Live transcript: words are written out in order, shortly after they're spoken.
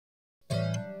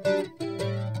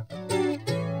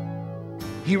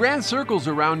He ran circles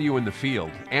around you in the field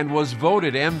and was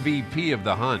voted MVP of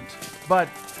the hunt. But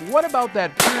what about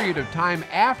that period of time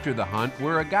after the hunt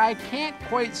where a guy can't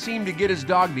quite seem to get his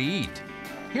dog to eat?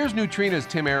 Here's Nutrina's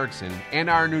Tim Erickson and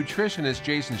our nutritionist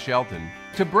Jason Shelton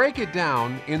to break it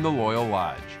down in the Loyall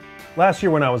Lodge. Last year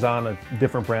when I was on a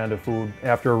different brand of food,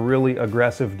 after a really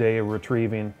aggressive day of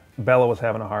retrieving, Bella was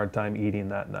having a hard time eating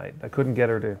that night. I couldn't get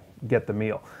her to get the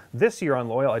meal. This year on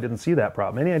Loyall, I didn't see that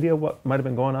problem. Any idea what might have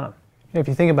been going on? If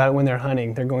you think about it, when they're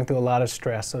hunting, they're going through a lot of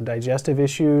stress. So digestive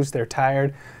issues, they're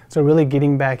tired. So really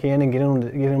getting back in and getting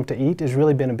them to eat has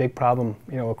really been a big problem,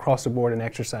 across the board in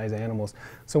exercise animals.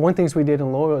 So one thing we did in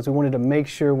Loyall is we wanted to make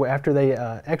sure after they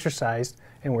exercised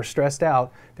and were stressed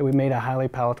out that we made a highly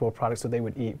palatable product so they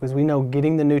would eat. Because we know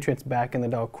getting the nutrients back in the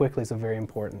dog quickly is very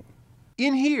important.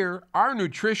 In here, our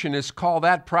nutritionists call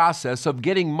that process of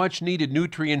getting much needed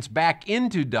nutrients back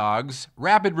into dogs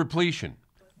rapid repletion.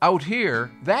 Out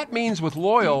here, that means with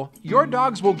Loyall, your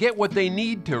dogs will get what they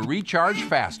need to recharge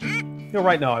faster.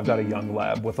 Right now I've got a young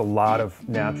lab with a lot of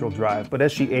natural drive, but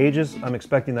as she ages, I'm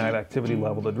expecting that activity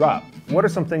level to drop. What are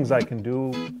some things I can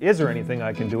do? Is there anything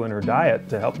I can do in her diet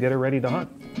to help get her ready to hunt?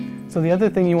 So the other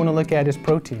thing you want to look at is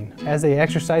protein. As they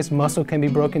exercise, muscle can be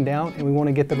broken down, and we want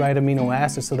to get the right amino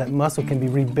acids so that muscle can be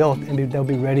rebuilt and they'll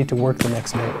be ready to work the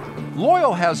next day.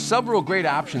 Loyall has several great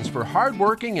options for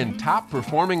hardworking and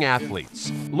top-performing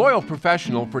athletes. Loyall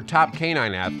Professional for top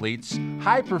canine athletes,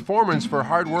 High Performance for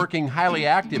hardworking, highly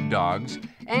active dogs,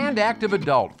 and Active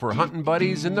Adult for hunting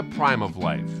buddies in the prime of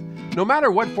life. No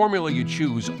matter what formula you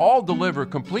choose, all deliver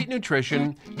complete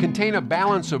nutrition, contain a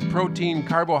balance of protein,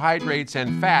 carbohydrates,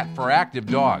 and fat for active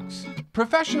dogs.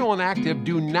 Professional and Active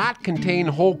do not contain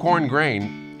whole corn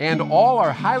grain, and all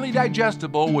are highly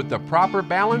digestible with the proper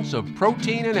balance of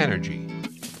protein and energy.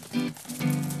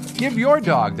 Give your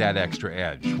dog that extra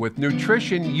edge with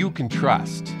nutrition you can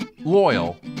trust.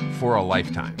 Loyall for a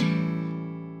lifetime.